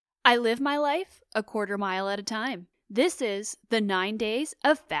I live my life a quarter mile at a time. This is the 9 Days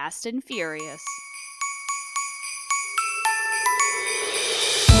of Fast and Furious.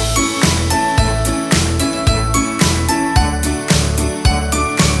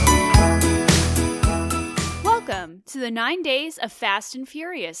 Welcome to the 9 Days of Fast and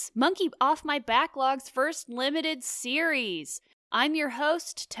Furious, Monkey Off My Backlog's first limited series. I'm your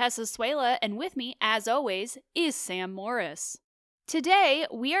host, Tessa Suela, and with me, as always, is Sam Morris. Today,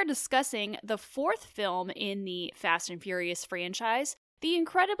 we are discussing the fourth film in the Fast and Furious franchise, the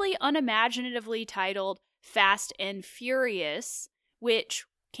incredibly unimaginatively titled Fast and Furious, which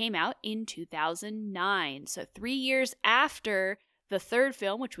came out in 2009, so 3 years after the third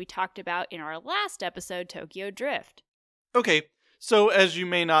film, which we talked about in our last episode, Tokyo Drift. Okay, so as you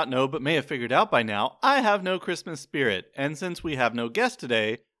may not know but may have figured out by now, I have no Christmas spirit, and since we have no guest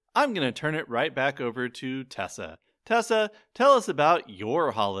today, I'm going to turn it right back over to Tessa. Tessa, tell us about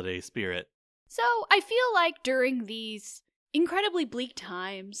your holiday spirit. So I feel like during these incredibly bleak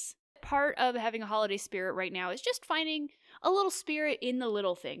times, part of having a holiday spirit right now is just finding a little spirit in the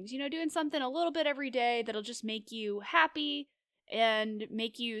little things. You know, doing something a little bit every day that'll just make you happy and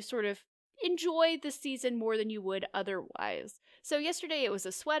make you sort of enjoy the season more than you would otherwise. So yesterday it was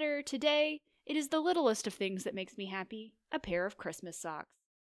a sweater. Today it is the littlest of things that makes me happy, a pair of Christmas socks.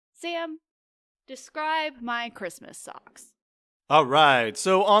 Sam, describe my Christmas socks. All right,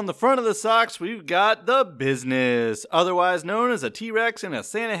 so on the front of the socks, we've got the business, otherwise known as a T-Rex in a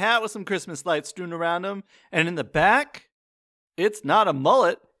Santa hat with some Christmas lights strewn around him. And in the back, it's not a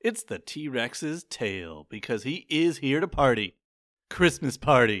mullet, it's the T-Rex's tail, because he is here to party. Christmas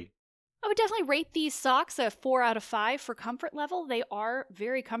party. I would definitely rate these socks a 4 out of 5 for comfort level. They are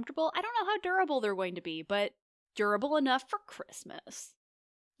very comfortable. I don't know how durable they're going to be, but durable enough for Christmas.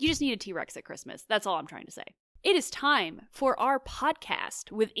 You just need a T-Rex at Christmas. That's all I'm trying to say. It is time for our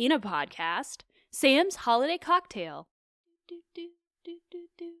podcast within a podcast, Sam's Holiday Cocktail.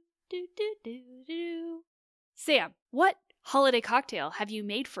 Sam, what holiday cocktail have you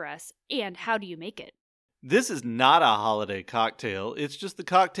made for us, and how do you make it? This is not a holiday cocktail, it's just the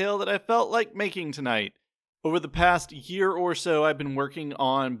cocktail that I felt like making tonight. Over the past year or so, I've been working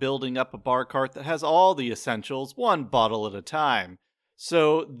on building up a bar cart that has all the essentials, one bottle at a time.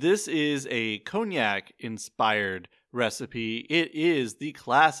 So this is a cognac-inspired recipe. It is the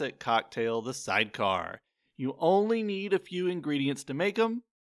classic cocktail, the Sidecar. You only need a few ingredients to make them.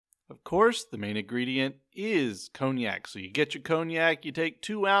 Of course, the main ingredient is cognac. So you get your cognac, you take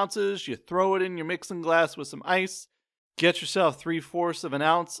 2 ounces, you throw it in your mixing glass with some ice, get yourself 3/4 of an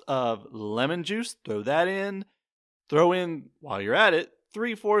ounce of lemon juice, throw that in, throw in, while you're at it,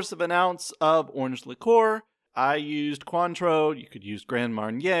 3/4 of an ounce of orange liqueur. I used Cointreau, you could use Grand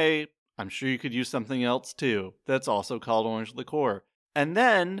Marnier, I'm sure you could use something else too, that's also called orange liqueur. And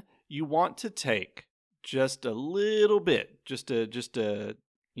then you want to take just a little bit, just a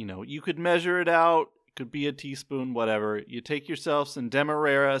you could measure it out, it could be a teaspoon, whatever. You take yourself some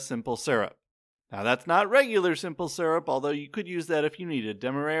Demerara simple syrup. Now that's not regular simple syrup, although you could use that if you needed.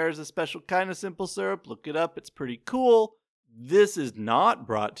 Demerara is a special kind of simple syrup, look it up, it's pretty cool. This is not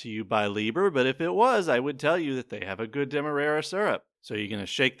brought to you by Liber, but if it was, I would tell you that they have a good Demerara syrup. So you're going to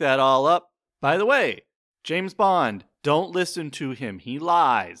shake that all up. By the way, James Bond, don't listen to him. He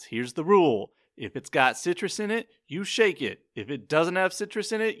lies. Here's the rule. If it's got citrus in it, you shake it. If it doesn't have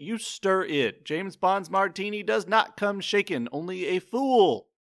citrus in it, you stir it. James Bond's martini does not come shaken. Only a fool,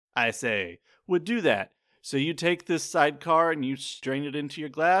 I say, would do that. So you take this Sidecar and you strain it into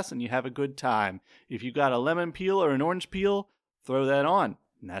your glass and you have a good time. If you got a lemon peel or an orange peel, throw that on.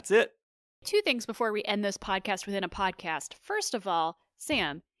 And that's it. 2 things before we end this podcast within a podcast. First of all,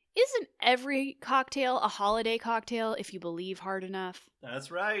 Sam, isn't every cocktail a holiday cocktail if you believe hard enough? That's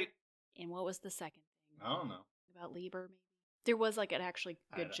right. And what was the second thing? I don't know. About Liber, maybe? There was like an actually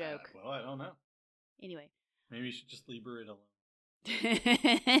good joke. I don't know. Anyway. Maybe you should just Liber it alone.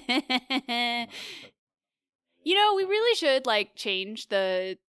 You know, we really should change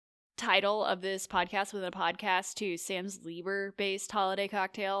the title of this podcast within a podcast to Sam's Liber-based holiday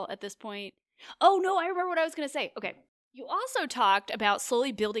cocktail at this point. Oh, no, I remember what I was going to say. Okay. You also talked about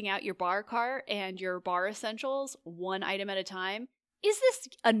slowly building out your bar cart and your bar essentials one item at a time. Is this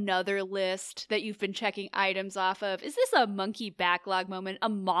another list that you've been checking items off of? Is this a monkey backlog moment, a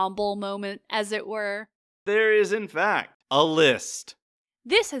momble moment, as it were? There is, in fact, a list.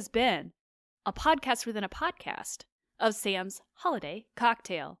 This has been a podcast within a podcast of Sam's Holiday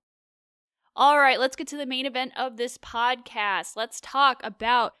Cocktail. All right, let's get to the main event of this podcast. Let's talk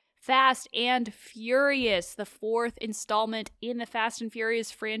about Fast and Furious, the 4th installment in the Fast and Furious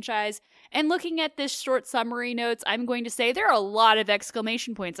franchise. And looking at this short summary notes, I'm going to say there are a lot of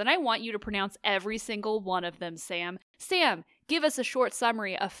exclamation points, and I want you to pronounce every single one of them, Sam. Sam, give us a short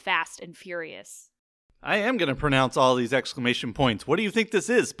summary of Fast and Furious. I am going to pronounce all these exclamation points. What do you think this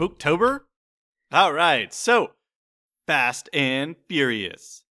is, Spooktober? All right, so Fast and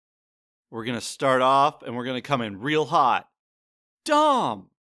Furious. We're going to start off and we're going to come in real hot. Dom,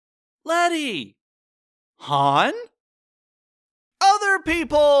 Letty, Han, other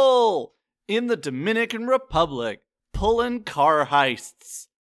people in the Dominican Republic pulling car heists.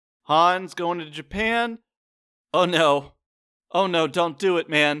 Han's going to Japan. Oh no, don't do it,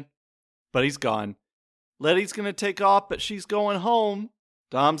 man. But he's gone. Letty's going to take off, but she's going home.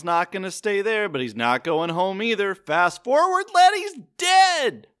 Dom's not going to stay there, but he's not going home either. Fast forward, Letty's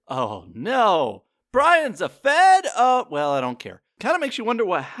dead. Oh no. Brian's a Fed? Oh, well, I don't care. Kind of makes you wonder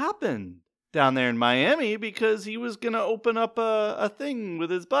what happened down there in Miami, because he was going to open up a thing with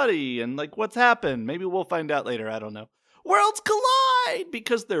his buddy, and like, what's happened? Maybe we'll find out later. I don't know. Worlds collide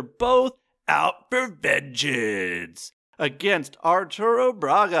because they're both out for vengeance against Arturo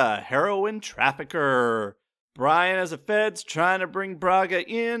Braga, heroin trafficker. Brian as a Fed's trying to bring Braga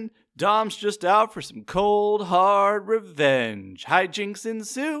in. Dom's just out for some cold, hard revenge. Hijinks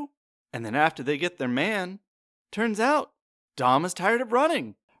ensue. And then after they get their man, turns out Dom is tired of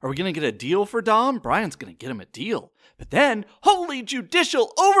running. Are we going to get a deal for Dom? Brian's going to get him a deal. But then, holy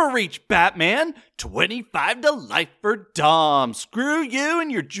judicial overreach, Batman! 25 to life for Dom. Screw you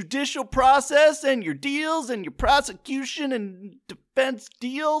and your judicial process and your deals and your prosecution and defense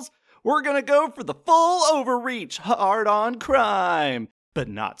deals. We're going to go for the full overreach, hard on crime. But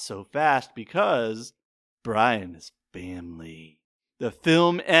not so fast, because Brian is family. The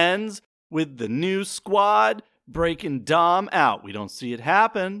film ends with the new squad breaking Dom out. We don't see it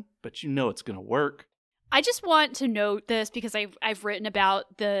happen, but you know it's going to work. I just want to note this because I've written about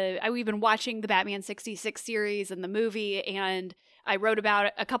we've been watching the Batman 66 series and the movie, and I wrote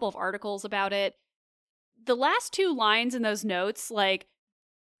about a couple of articles about it. The last two lines in those notes, like,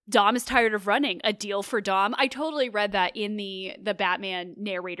 Dom is tired of running, a deal for Dom. I totally read that in the Batman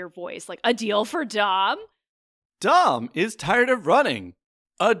narrator voice, like, a deal for Dom? Dom is tired of running.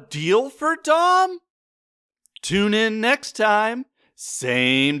 A deal for Dom? Tune in next time.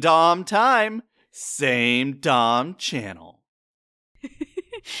 Same Dom time, same Dom channel.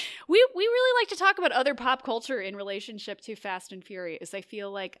 We really like to talk about other pop culture in relationship to Fast and Furious. I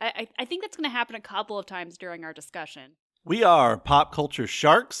feel like I think that's going to happen a couple of times during our discussion. We are pop culture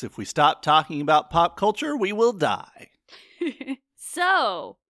sharks. If we stop talking about pop culture, we will die.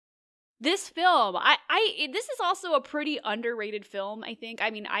 So, this film, this is also a pretty underrated film, I think.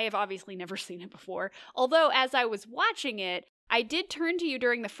 I mean, I have obviously never seen it before. Although, as I was watching it, I did turn to you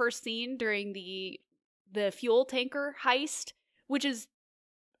during the first scene, during the fuel tanker heist, which is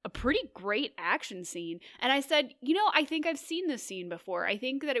a pretty great action scene. And I said, I think I've seen this scene before. I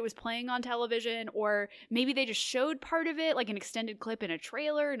think that it was playing on television, or maybe they just showed part of it, like an extended clip in a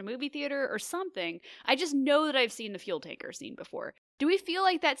trailer in a movie theater or something. I just know that I've seen the fuel tanker scene before. Do we feel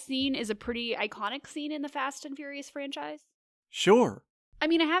like that scene is a pretty iconic scene in the Fast and Furious franchise? Sure. I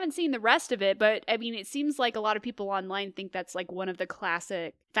mean, I haven't seen the rest of it, but I mean, it seems like a lot of people online think that's like one of the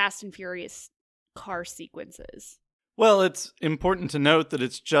classic Fast and Furious car sequences. Well, it's important to note that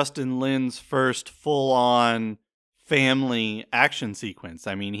it's Justin Lin's first full-on family action sequence.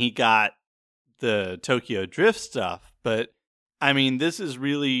 I mean, he got the Tokyo Drift stuff, but I mean, this is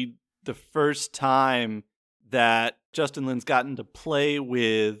really the first time that Justin Lin's gotten to play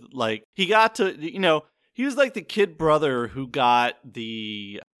with, like, he got to, he was like the kid brother who got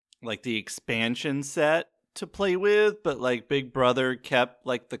the expansion set to play with, but like Big Brother kept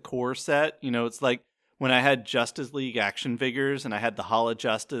like the core set. It's like when I had Justice League action figures and I had the Hall of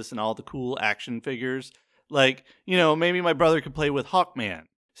Justice and all the cool action figures, like, maybe my brother could play with Hawkman.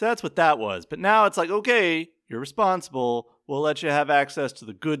 So that's what that was. But now it's like, okay, you're responsible. We'll let you have access to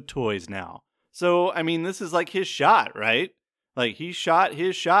the good toys now. So, I mean, this is like his shot, right? Like, he shot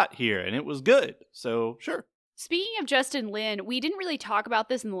his shot here, and it was good. So, sure. Speaking of Justin Lin, we didn't really talk about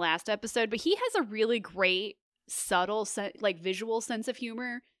this in the last episode, but he has a really great, subtle, visual sense of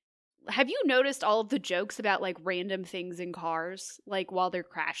humor. Have you noticed all of the jokes about, like, random things in cars, like, while they're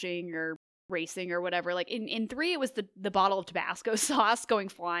crashing or racing or whatever? Like, in 3, it was the bottle of Tabasco sauce going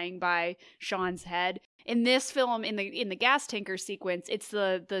flying by Sean's head. In this film, in the gas tanker sequence, it's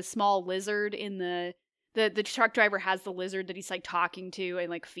the small lizard in the truck driver has the lizard that he's like talking to and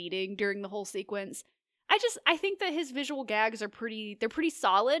like feeding during the whole sequence. I think that his visual gags are pretty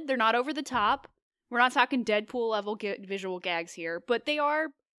solid. They're not over the top. We're not talking Deadpool level visual gags here, but they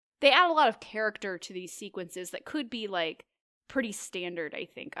add a lot of character to these sequences that could be like pretty standard, I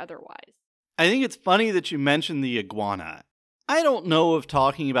think, otherwise. I think it's funny that you mentioned the iguana. I don't know if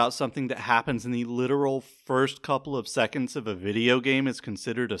talking about something that happens in the literal first couple of seconds of a video game is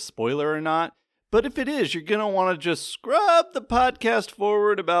considered a spoiler or not, but if it is, you're going to want to just scrub the podcast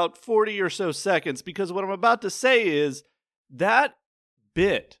forward about 40 or so seconds, because what I'm about to say is that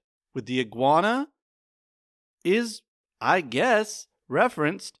bit with the iguana is, I guess,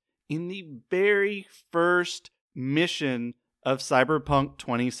 referenced in the very first mission of Cyberpunk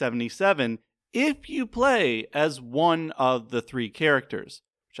 2077 if you play as one of the 3 characters,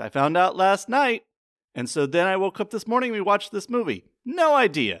 which I found out last night. And so then I woke up this morning and we watched this movie. No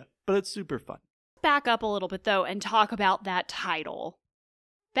idea, but it's super fun. Back up a little bit, though, and talk about that title.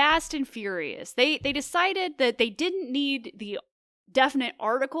 Fast and Furious. They decided that they didn't need the definite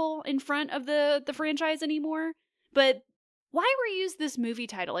article in front of the franchise anymore, but why reuse this movie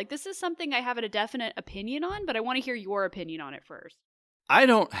title? Like, this is something I have a definite opinion on, but I want to hear your opinion on it first. I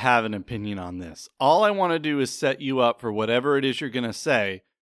don't have an opinion on this. All I want to do is set you up for whatever it is you're going to say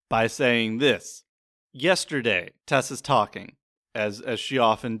by saying this. Yesterday, Tessa's talking, as she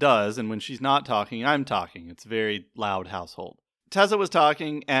often does, and when she's not talking, I'm talking. It's a very loud household. Tessa was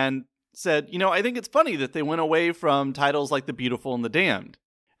talking and said, I think it's funny that they went away from titles like The Beautiful and the Damned.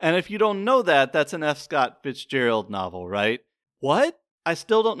 And if you don't know that, that's an F. Scott Fitzgerald novel, right? What? I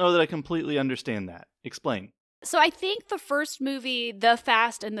still don't know that I completely understand that. Explain. So I think the first movie, The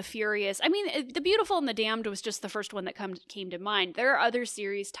Fast and the Furious, I mean, The Beautiful and the Damned was just the first one that came to mind. There are other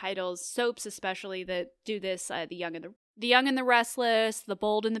series titles, soaps especially, that do this. The Young and the Restless, The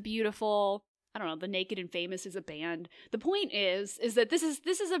Bold and the Beautiful. I don't know, The Naked and Famous is a band. The point is that this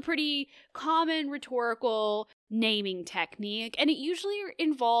is a pretty common rhetorical naming technique, and it usually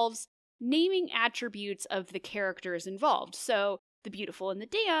involves naming attributes of the characters involved. So The Beautiful and the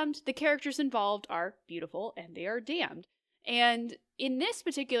Damned, the characters involved are beautiful and they are damned. And in this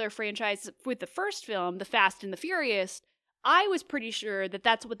particular franchise, with the first film, The Fast and the Furious, I was pretty sure that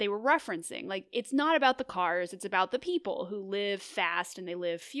that's what they were referencing. Like, it's not about the cars, it's about the people who live fast and they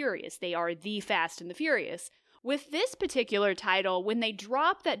live furious. They are the Fast and the Furious. With this particular title, when they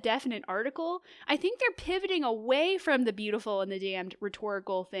drop that definite article, I think they're pivoting away from the Beautiful and the Damned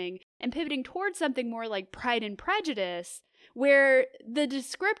rhetorical thing and pivoting towards something more like Pride and Prejudice, where the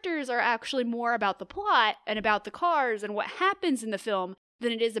descriptors are actually more about the plot and about the cars and what happens in the film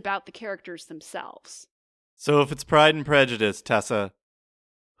than it is about the characters themselves. So if it's Pride and Prejudice, Tessa,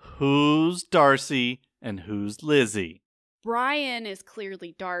 who's Darcy and who's Lizzie? Brian is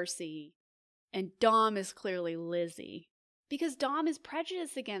clearly Darcy, and Dom is clearly Lizzie. Because Dom is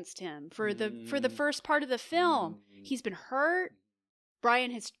prejudiced against him for the first part of the film. He's been hurt.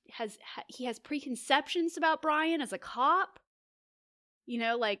 Brian has preconceptions about Brian as a cop.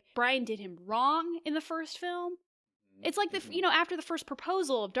 Like Brian did him wrong in the first film. It's like after the first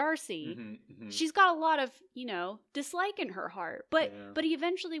proposal of Darcy, she's got a lot of, dislike in her heart, but he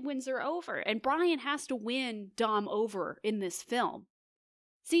eventually wins her over, and Brian has to win Dom over in this film.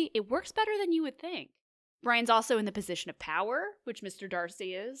 See, it works better than you would think. Brian's also in the position of power, which Mr.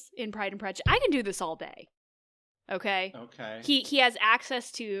 Darcy is in Pride and Prejudice. I can do this all day. Okay. He has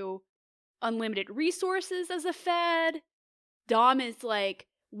access to unlimited resources as a Fed. Dom is like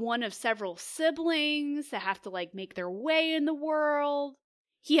one of several siblings that have to like make their way in the world.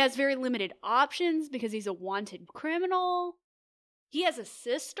 He has very limited options because he's a wanted criminal. He has a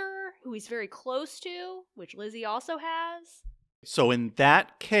sister who he's very close to, which Lizzie also has. So in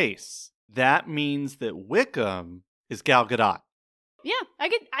that case, that means that Wickham is Gal Gadot. Yeah, I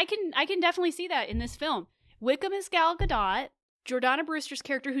can definitely see that in this film. Wickham is Gal Gadot. Jordana Brewster's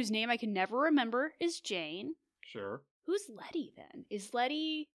character, whose name I can never remember, is Jane. Sure. Who's Letty then? Is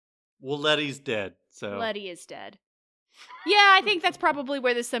Letty... Well, Letty's dead, so... Letty is dead. Yeah, I think that's probably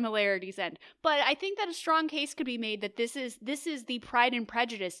where the similarities end. But I think that a strong case could be made that this is the Pride and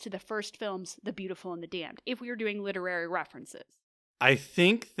Prejudice to the first films, The Beautiful and the Damned, if we were doing literary references. I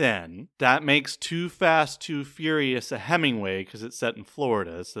think then that makes Too Fast, Too Furious a Hemingway because it's set in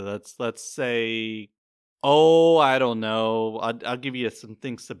Florida. So let's say... Oh, I don't know. I'll give you some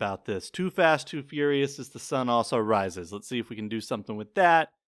things about this. Too Fast, Too Furious is The Sun Also Rises. Let's see if we can do something with that.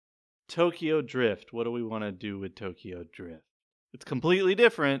 Tokyo Drift. What do we want to do with Tokyo Drift? It's completely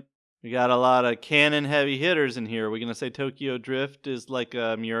different. We got a lot of canon heavy hitters in here. Are we going to say Tokyo Drift is like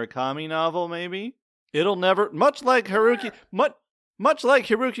a Murakami novel, maybe? It'll never... Much like Haruki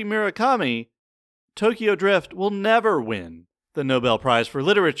Murakami, Tokyo Drift will never win the Nobel Prize for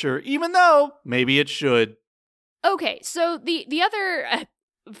Literature, even though maybe it should. Okay, so the other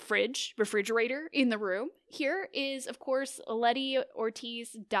refrigerator in the room here is, of course, Letty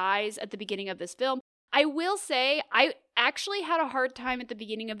Ortiz dies at the beginning of this film. I will say, actually had a hard time at the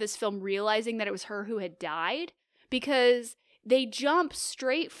beginning of this film realizing that it was her who had died, because they jump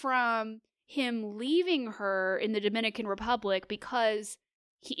straight from him leaving her in the Dominican Republic because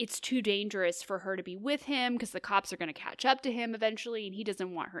it's too dangerous for her to be with him because the cops are going to catch up to him eventually, and he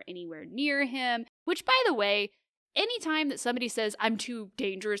doesn't want her anywhere near him. Which, by the way, anytime that somebody says, I'm too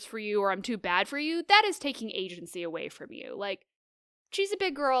dangerous for you or I'm too bad for you, that is taking agency away from you. Like, she's a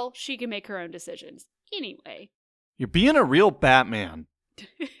big girl. She can make her own decisions. Anyway. You're being a real Batman.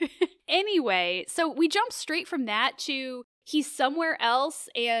 Anyway, so we jump straight from that to he's somewhere else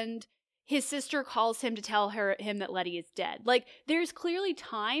and his sister calls him to tell him that Letty is dead. Like, there's clearly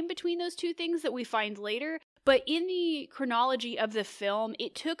time between those two things that we find later, but in the chronology of the film,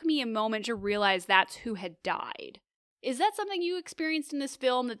 it took me a moment to realize that's who had died. Is that something you experienced in this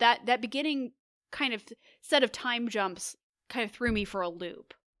film, that beginning kind of set of time jumps kind of threw me for a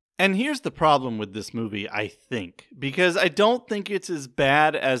loop? And here's the problem with this movie, I think, because I don't think it's as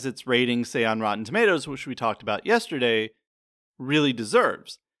bad as its rating, say, on Rotten Tomatoes, which we talked about yesterday, really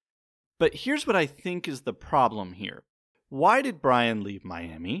deserves. But here's what I think is the problem here. Why did Brian leave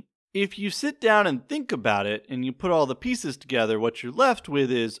Miami? If you sit down and think about it and you put all the pieces together, what you're left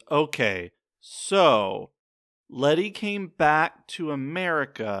with is, okay, so Letty came back to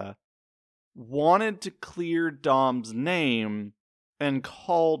America, wanted to clear Dom's name, and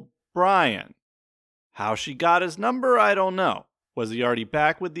called Brian. How she got his number, I don't know. Was he already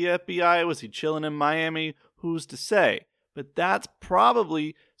back with the FBI? Was he chilling in Miami? Who's to say? But that's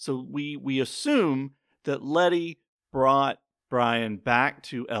probably, so we assume that Letty brought Brian back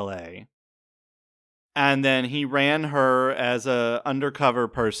to LA, and then he ran her as a undercover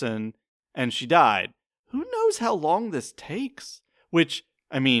person, and she died. Who knows how long this takes? Which,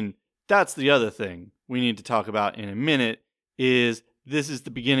 I mean, that's the other thing we need to talk about in a minute, is this is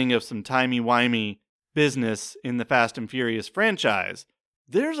the beginning of some timey-wimey business in the Fast and Furious franchise.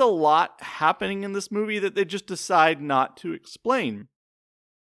 There's a lot happening in this movie that they just decide not to explain.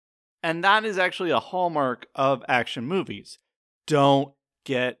 And that is actually a hallmark of action movies. Don't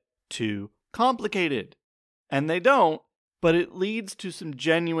get too complicated. And they don't, but it leads to some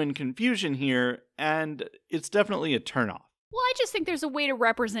genuine confusion here, and it's definitely a turnoff. Well, I just think there's a way to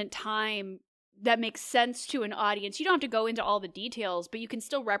represent time that makes sense to an audience. You don't have to go into all the details, but you can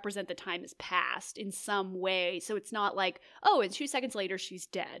still represent the time has passed in some way. So it's not like, oh, and 2 seconds later, she's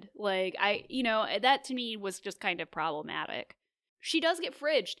dead. Like, that to me was just kind of problematic. She does get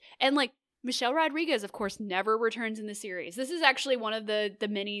fridged. And like, Michelle Rodriguez, of course, never returns in the series. This is actually one of the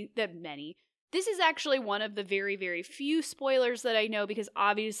many. This is actually one of the very, very few spoilers that I know, because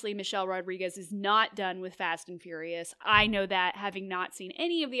obviously Michelle Rodriguez is not done with Fast and Furious. I know that, having not seen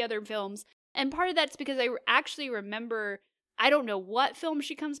any of the other films. And part of that's because I actually remember, I don't know what film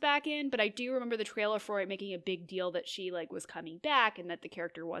she comes back in, but I do remember the trailer for it making a big deal that she was coming back and that the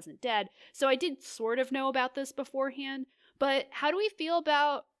character wasn't dead. So I did sort of know about this beforehand. But how do we feel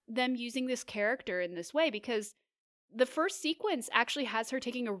about them using this character in this way? Because the first sequence actually has her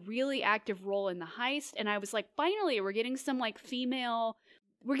taking a really active role in the heist, and I was like, finally, we're getting some female.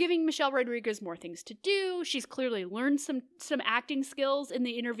 We're giving Michelle Rodriguez more things to do. She's clearly learned some acting skills in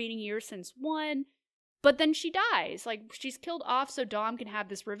the intervening years since 1. But then she dies. She's killed off so Dom can have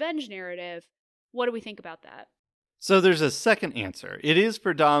this revenge narrative. What do we think about that? So there's a second answer. It is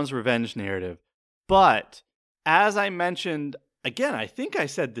for Dom's revenge narrative. But as I mentioned, again, I think I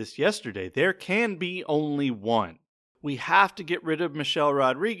said this yesterday, there can be only one. We have to get rid of Michelle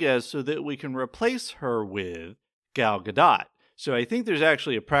Rodriguez so that we can replace her with Gal Gadot. So I think there's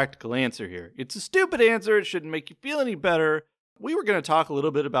actually a practical answer here. It's a stupid answer. It shouldn't make you feel any better. We were going to talk a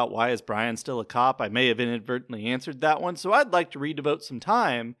little bit about why is Brian still a cop. I may have inadvertently answered that one. So I'd like to redevote some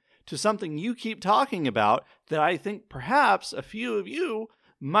time to something you keep talking about that I think perhaps a few of you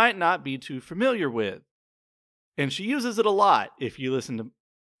might not be too familiar with. And she uses it a lot if you listen to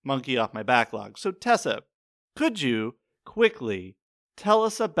Monkey Off My Backlog. So Tessa, could you quickly tell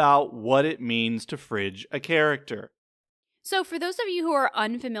us about what it means to fridge a character? So for those of you who are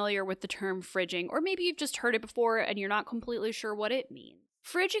unfamiliar with the term fridging, or maybe you've just heard it before and you're not completely sure what it means,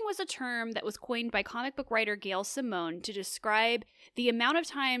 fridging was a term that was coined by comic book writer Gail Simone to describe the amount of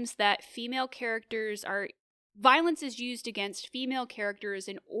times that violence is used against female characters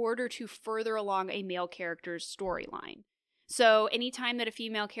in order to further along a male character's storyline. So anytime that a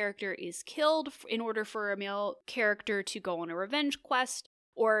female character is killed in order for a male character to go on a revenge quest,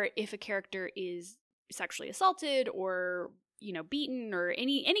 or if a character is sexually assaulted or beaten, or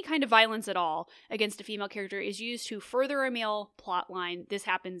any kind of violence at all against a female character is used to further a male plot line. This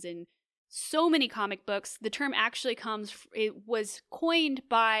happens in so many comic books. The term actually it was coined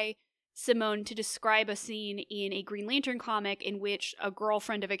by Simone to describe a scene in a Green Lantern comic in which a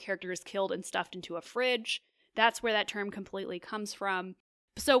girlfriend of a character is killed and stuffed into a fridge. That's where that term completely comes from.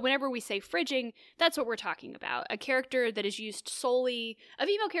 So whenever we say fridging, that's what we're talking about. A character that is used solely, a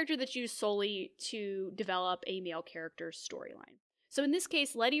female character that's used solely to develop a male character's storyline. So in this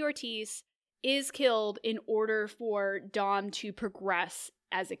case, Letty Ortiz is killed in order for Dom to progress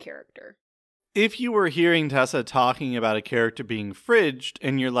as a character. If you were hearing Tessa talking about a character being fridged,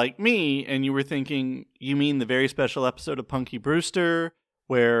 and you're like me, and you were thinking, you mean the very special episode of Punky Brewster,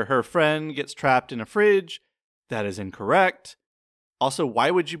 where her friend gets trapped in a fridge, that is incorrect. Also,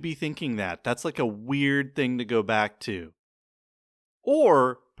 why would you be thinking that? That's like a weird thing to go back to.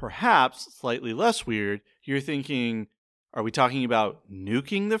 Or, perhaps, slightly less weird, you're thinking, are we talking about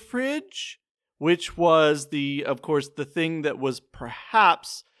nuking the fridge? Which was of course, the thing that was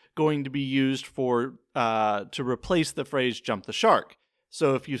perhaps going to be used for to replace the phrase jump the shark.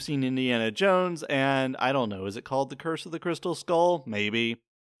 So if you've seen Indiana Jones and, I don't know, is it called The Curse of the Crystal Skull? Maybe.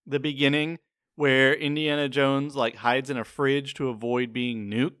 The beginning, where Indiana Jones hides in a fridge to avoid being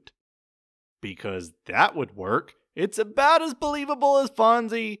nuked? Because that would work. It's about as believable as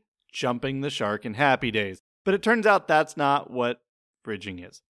Fonzie jumping the shark in Happy Days. But it turns out that's not what fridging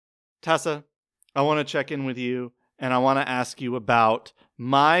is. Tessa, I want to check in with you, and I want to ask you about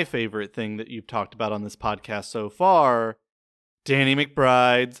my favorite thing that you've talked about on this podcast so far, Danny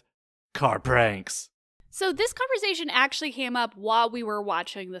McBride's car pranks. So this conversation actually came up while we were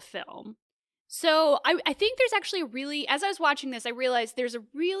watching the film. So I think there's actually as I was watching this, I realized there's a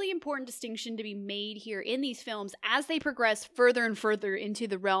really important distinction to be made here in these films as they progress further and further into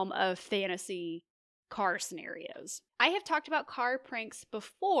the realm of fantasy car scenarios. I have talked about car pranks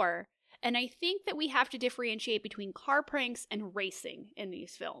before, and I think that we have to differentiate between car pranks and racing in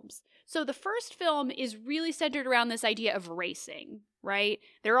these films. So the first film is really centered around this idea of racing, right?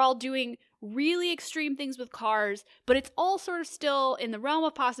 They're all doing really extreme things with cars, but it's all sort of still in the realm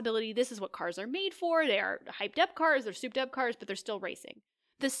of possibility. This is what cars are made for. They are hyped up cars, they're souped up cars, but they're still racing.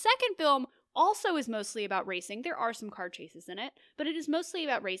 The second film also is mostly about racing. There are some car chases in it, but it is mostly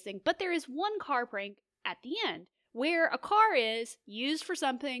about racing. But there is one car prank at the end, where a car is used for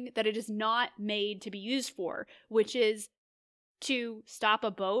something that it is not made to be used for, which is to stop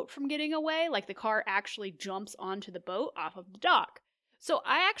a boat from getting away. Like the car actually jumps onto the boat off of the dock. So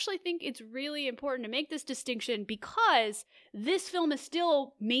I actually think it's really important to make this distinction because this film is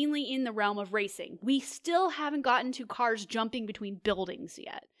still mainly in the realm of racing. We still haven't gotten to cars jumping between buildings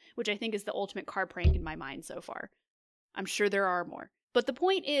yet, which I think is the ultimate car prank in my mind so far. I'm sure there are more. But the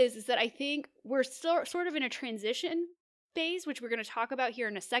point is that I think we're still sort of in a transition phase, which we're going to talk about here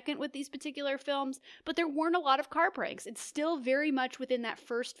in a second with these particular films, but there weren't a lot of car pranks. It's still very much within that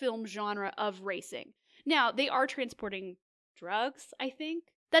first film genre of racing. Now, they are transporting drugs, I think.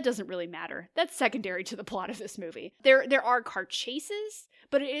 That doesn't really matter. That's secondary to the plot of this movie. There are car chases,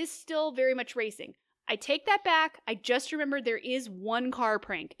 but it is still very much racing. I take that back. I just remembered there is one car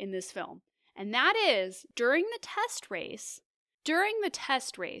prank in this film, and that is during the test race. During the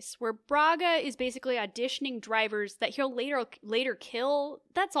test race, where Braga is basically auditioning drivers that he'll later kill,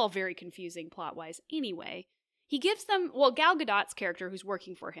 that's all very confusing plot-wise anyway. He gives them, Gal Gadot's character who's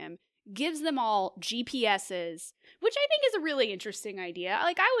working for him, gives them all GPSs, which I think is a really interesting idea.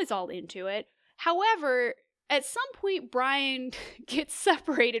 I was all into it. However, at some point, Brian gets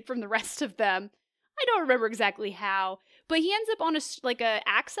separated from the rest of them. I don't remember exactly how, but he ends up on a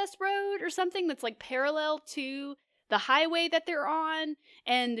access road or something that's parallel to the highway that they're on,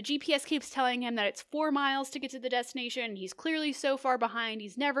 and the GPS keeps telling him that it's 4 miles to get to the destination. He's clearly so far behind,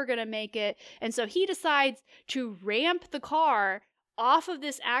 he's never going to make it. And so he decides to ramp the car off of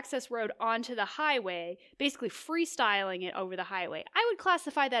this access road onto the highway, basically freestyling it over the highway. I would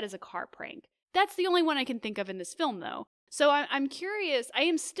classify that as a car prank. That's the only one I can think of in this film, though. So I'm curious. I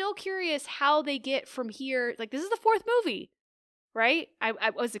am still curious how they get from here. This is the fourth movie. Right? I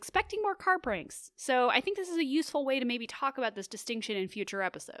was expecting more car pranks. So I think this is a useful way to maybe talk about this distinction in future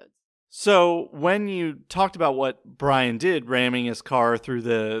episodes. So when you talked about what Brian did, ramming his car through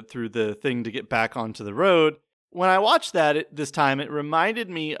the thing to get back onto the road, when I watched that this time, it reminded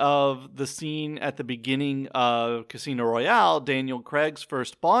me of the scene at the beginning of Casino Royale, Daniel Craig's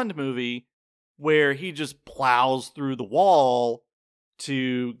first Bond movie, where he just plows through the wall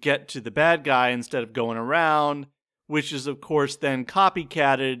to get to the bad guy instead of going around, which is, of course, then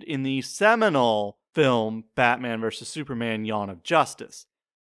copycatted in the seminal film Batman vs. Superman: Dawn of Justice.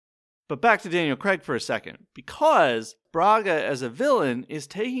 But back to Daniel Craig for a second, because Braga as a villain is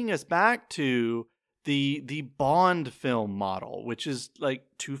taking us back to the Bond film model, which is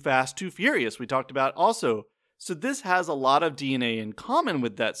Too Fast, Too Furious. We talked about also So this has a lot of DNA in common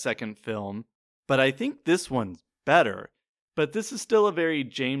with that second film, but I think this one's better. But this is still a very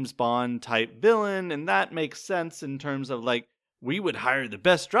James Bond type villain, and that makes sense in terms of like, we would hire the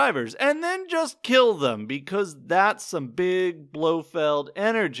best drivers and then just kill them because that's some big Blofeld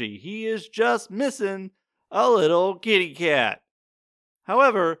energy. He is just missing a little kitty cat.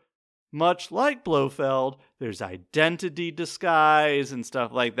 However, much like Blofeld, there's identity disguise and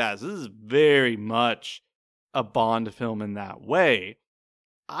stuff like that. So this is very much a Bond film in that way.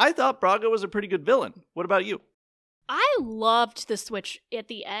 I thought Braga was a pretty good villain. What about you? I loved the switch at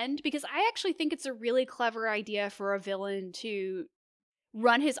the end because I actually think it's a really clever idea for a villain to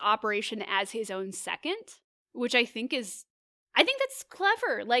run his operation as his own second, which I think that's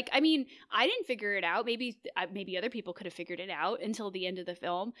clever. Like, I mean, I didn't figure it out. Maybe other people could have figured it out until the end of the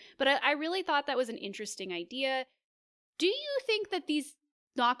film. But I really thought that was an interesting idea. Do you think that these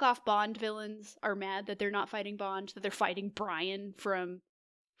knockoff Bond villains are mad that they're not fighting Bond, that they're fighting Brian from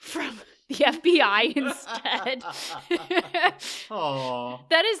the FBI instead? Aww.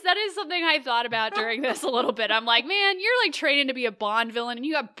 That is something I thought about during this a little bit. I'm like, man, you're like training to be a Bond villain and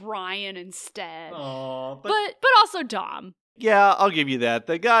you got Brian instead. Aww, but also Dom. Yeah, I'll give you that.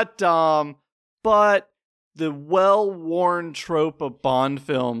 They got Dom, but the well-worn trope of Bond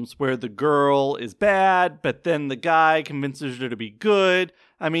films where the girl is bad, but then the guy convinces her to be good.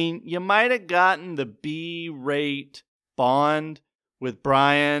 I mean, you might have gotten the B-rate Bond with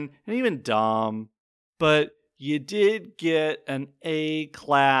Brian and even Dom, but you did get an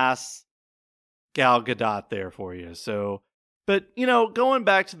A-class Gal Gadot there for you. So, but you know, going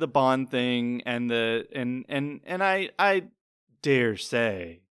back to the Bond thing and I dare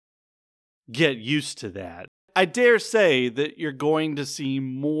say, get used to that. I dare say that you're going to see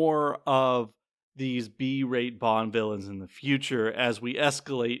more of these B-rate Bond villains in the future as we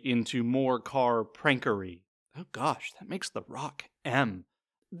escalate into more car prankery. Oh gosh, that makes The Rock M.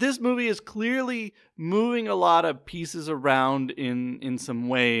 This movie is clearly moving a lot of pieces around in some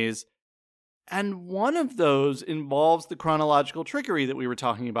ways, and one of those involves the chronological trickery that we were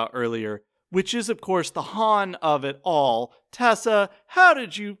talking about earlier, which is, of course, the Han of it all. Tessa, how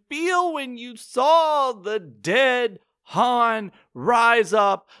did you feel when you saw the dead Han rise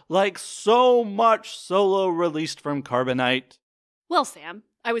up like so much Solo released from Carbonite? Well, Sam,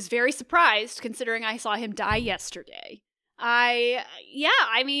 I was very surprised considering I saw him die yesterday. It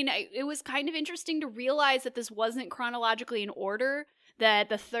was kind of interesting to realize that this wasn't chronologically in order, that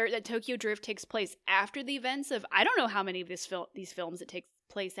that Tokyo Drift takes place after the events of, I don't know how many of these films it takes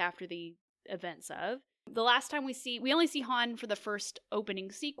place after the events of. The last time we only see Han for the first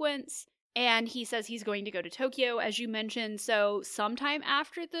opening sequence, and he says he's going to go to Tokyo, as you mentioned, so sometime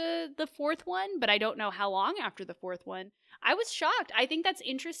after the fourth one, but I don't know how long after the fourth one. I was shocked. I think that's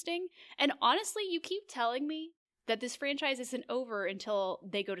interesting, and honestly, you keep telling me that this franchise isn't over until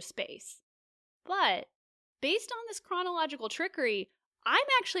they go to space. But based on this chronological trickery, I'm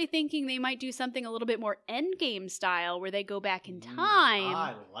actually thinking they might do something a little bit more Endgame style where they go back in time.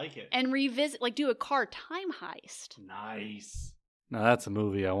 I like it. And revisit, like do a car time heist. Nice. Now that's a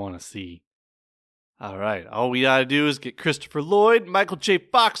movie I want to see. All right. All we got to do is get Christopher Lloyd, Michael J.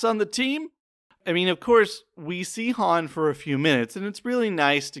 Fox on the team. I mean, of course, we see Han for a few minutes, and it's really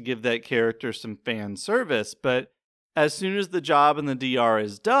nice to give that character some fan service. But as soon as the job in the DR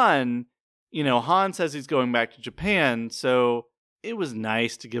is done, you know, Han says he's going back to Japan, so it was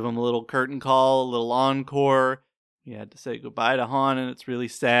nice to give him a little curtain call, a little encore. You had to say goodbye to Han, and it's really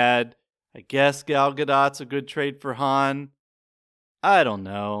sad. I guess Gal Gadot's a good trade for Han. I don't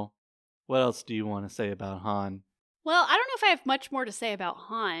know. What else do you want to say about Han? Well, I don't know if I have much more to say about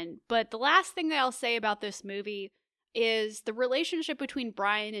Han, but the last thing that I'll say about this movie is the relationship between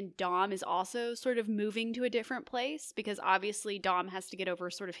Brian and Dom is also sort of moving to a different place, because obviously Dom has to get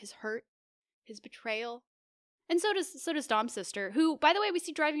over sort of his hurt, his betrayal. And so does Dom's sister, who, by the way, we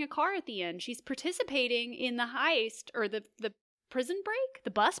see driving a car at the end. She's participating in the heist, or the prison break?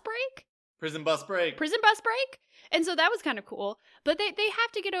 The bus break? Prison bus break. Prison bus break? And so that was kind of cool. But they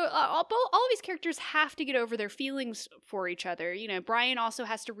have to get all of these characters have to get over their feelings for each other. You know, Brian also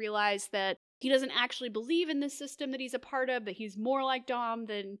has to realize that he doesn't actually believe in this system that he's a part of, that he's more like Dom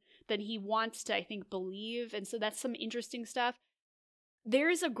than he wants to, I think, believe. And so that's some interesting stuff. There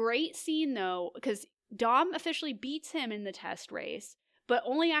is a great scene, though, because Dom officially beats him in the test race, but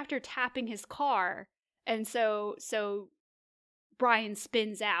only after tapping his car. And so Brian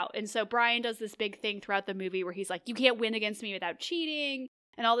spins out. And so Brian does this big thing throughout the movie where he's like, you can't win against me without cheating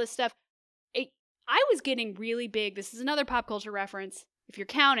and all this stuff. I was getting really big. This is another pop culture reference, if you're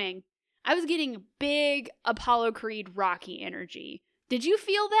counting. I was getting big Apollo Creed Rocky energy. Did you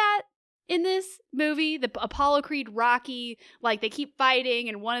feel that in this movie. The Apollo Creed, Rocky, like they keep fighting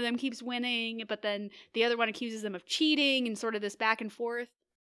and one of them keeps winning, but then the other one accuses them of cheating and sort of this back and forth.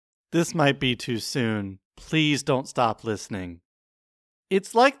 This might be too soon. Please don't stop listening.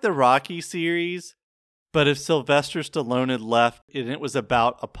 It's like the Rocky series, but if Sylvester Stallone had left and it was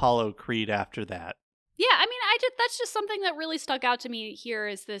about Apollo Creed after that. Yeah, I mean, that's just something that really stuck out to me here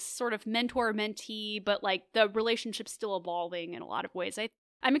is this sort of mentor-mentee, but like the relationship's still evolving in a lot of ways.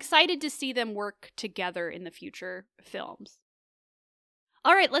 I'm excited to see them work together in the future films.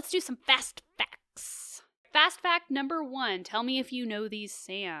 All right, let's do some fast facts. Fast fact number 1. Tell me if you know these,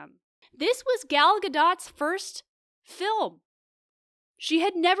 Sam. This was Gal Gadot's first film. She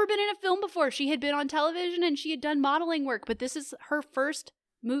had never been in a film before. She had been on television and she had done modeling work, but this is her first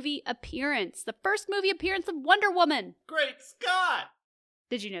movie appearance. The first movie appearance of Wonder Woman. Great Scott!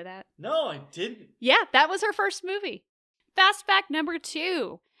 Did you know that? No, I didn't. Yeah, that was her first movie. Fast fact number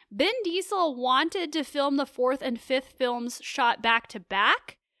 2. Vin Diesel wanted to film the 4th and 5th films shot back to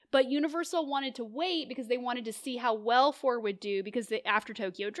back, but Universal wanted to wait because they wanted to see how well 4 would do, because after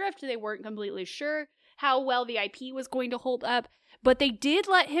Tokyo Drift, they weren't completely sure how well the IP was going to hold up. But they did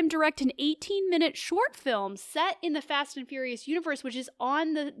let him direct an 18-minute short film set in the Fast and Furious universe, which is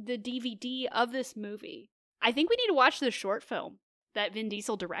on the DVD of this movie. I think we need to watch this short film that Vin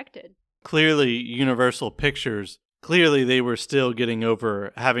Diesel directed. Clearly, Universal Pictures, clearly they were still getting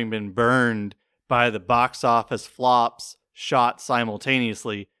over having been burned by the box office flops shot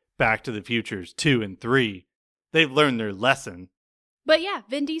simultaneously Back to the Futures 2 and 3. They've learned their lesson. But yeah,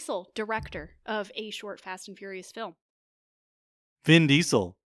 Vin Diesel, director of a short Fast and Furious film. Vin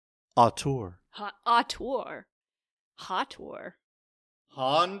Diesel, auteur. Auteur. Hauteur.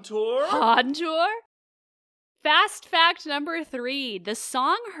 Hontour? Hontour? Fast fact number 3. The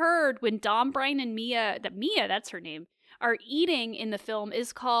song heard when Dom, Brian, and Mia, that's her name, are eating in the film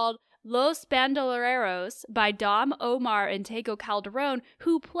is called Los Bandoleros by Dom Omar and Tego Calderon,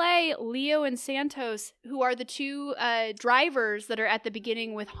 who play Leo and Santos, who are the two drivers that are at the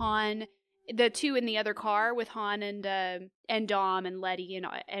beginning with Han, the two in the other car with Han and Dom and Letty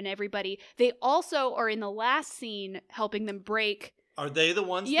and everybody. They also are in the last scene helping them break. Are they the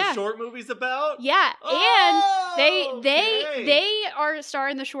ones the short movie's about? Yeah, oh, and they are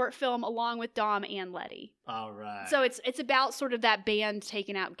starring in the short film along with Dom and Letty. All right. So it's about sort of that band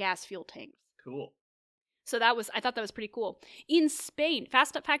taking out gas fuel tanks. Cool. So I thought that was pretty cool. In Spain,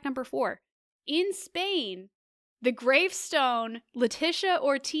 fast fact number 4. In Spain, the gravestone, Leticia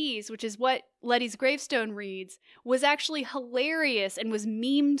Ortiz, which is what Letty's gravestone reads, was actually hilarious and was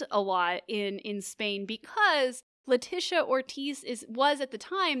memed a lot in Spain because Leticia Ortiz was at the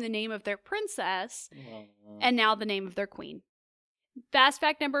time the name of their princess and now the name of their queen. Fast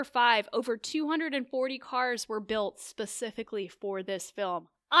fact number 5, over 240 cars were built specifically for this film.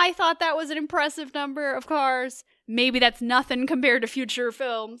 I thought that was an impressive number of cars. Maybe that's nothing compared to future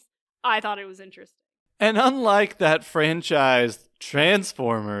films. I thought it was interesting. And unlike that franchise,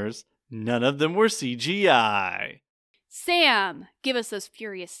 Transformers, none of them were CGI. Sam, give us those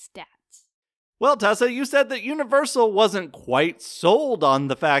furious stats. Well, Tessa, you said that Universal wasn't quite sold on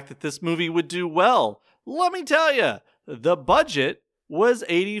the fact that this movie would do well. Let me tell you, the budget was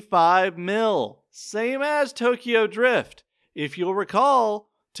 $85 million, same as Tokyo Drift. If you'll recall,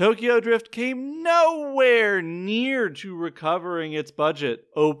 Tokyo Drift came nowhere near to recovering its budget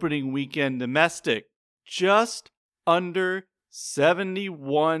opening weekend domestic. Just under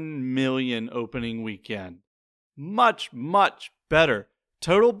 $71 million opening weekend. Much, much better.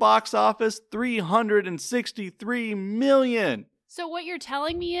 Total box office, $363 million. So what you're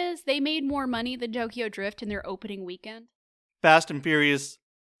telling me is they made more money than Tokyo Drift in their opening weekend? Fast and Furious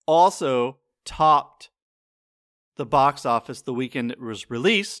also topped the box office the weekend it was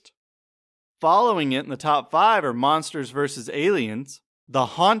released. Following it in the top 5 are Monsters vs. Aliens, The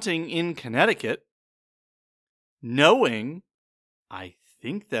Haunting in Connecticut, Knowing, I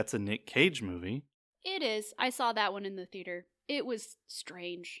think that's a Nick Cage movie. It is. I saw that one in the theater. It was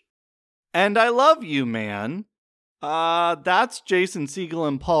strange. And I Love You, Man. That's Jason Segel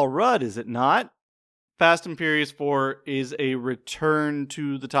and Paul Rudd, is it not? Fast and Furious 4 is a return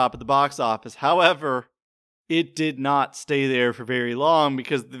to the top of the box office. However, it did not stay there for very long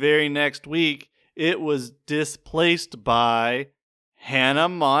because the very next week, it was displaced by Hannah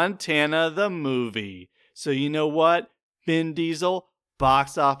Montana the movie. So you know what? Vin Diesel,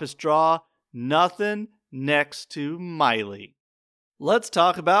 box office draw, nothing next to Miley. Let's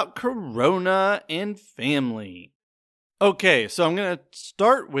talk about Corona and family. Okay, so I'm going to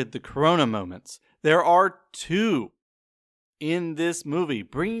start with the Corona moments. There are 2 in this movie,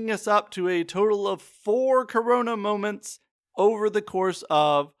 bringing us up to a total of 4 Corona moments over the course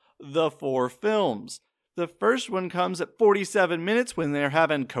of the 4 films. The first one comes at 47 minutes when they're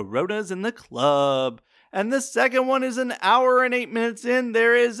having Coronas in the club. And the second one is an hour and 8 minutes in.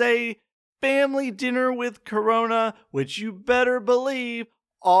 There is a family dinner with Corona, which you better believe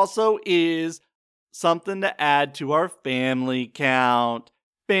also is something to add to our family count.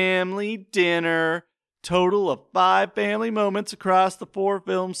 Family dinner. Total of 5 family moments across the 4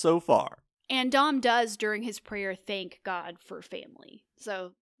 films so far. And Dom does, during his prayer, thank God for family.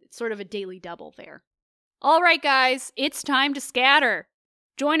 So it's sort of a daily double there. All right, guys, it's time to scatter.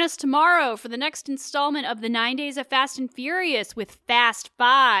 Join us tomorrow for the next installment of the 9 Days of Fast and Furious with Fast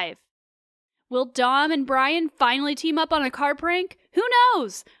 5. Will Dom and Brian finally team up on a car prank? Who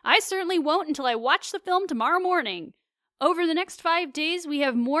knows? I certainly won't until I watch the film tomorrow morning. Over the next 5 days, we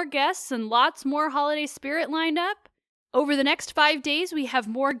have more guests and lots more holiday spirit lined up. Over the next 5 days, we have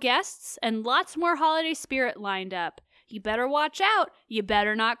more guests and lots more holiday spirit lined up. You better watch out. You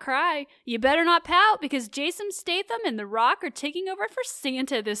better not cry. You better not pout because Jason Statham and The Rock are taking over for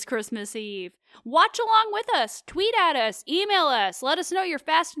Santa this Christmas Eve. Watch along with us. Tweet at us. Email us. Let us know your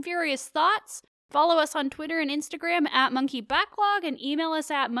Fast and Furious thoughts. Follow us on Twitter and Instagram at monkeybacklog and email us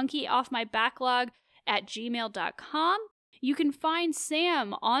at monkeyoffmybacklog@gmail.com. You can find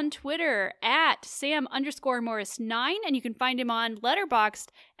Sam on Twitter at Sam_Morris9, and you can find him on Letterboxd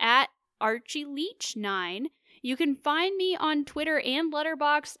at ArchieLeach9. You can find me on Twitter and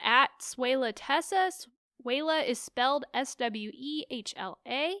Letterboxd at Swela Tessa. Swela is spelled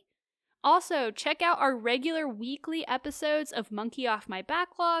SWEHLA. Also, check out our regular weekly episodes of Monkey Off My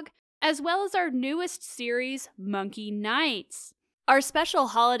Backlog, as well as our newest series, Monkey Nights. Our special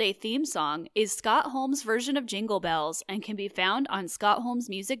holiday theme song is Scott Holmes' version of Jingle Bells and can be found on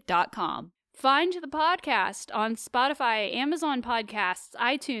scottholmesmusic.com. Find the podcast on Spotify, Amazon Podcasts,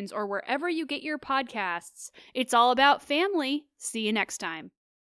 iTunes, or wherever you get your podcasts. It's all about family. See you next time.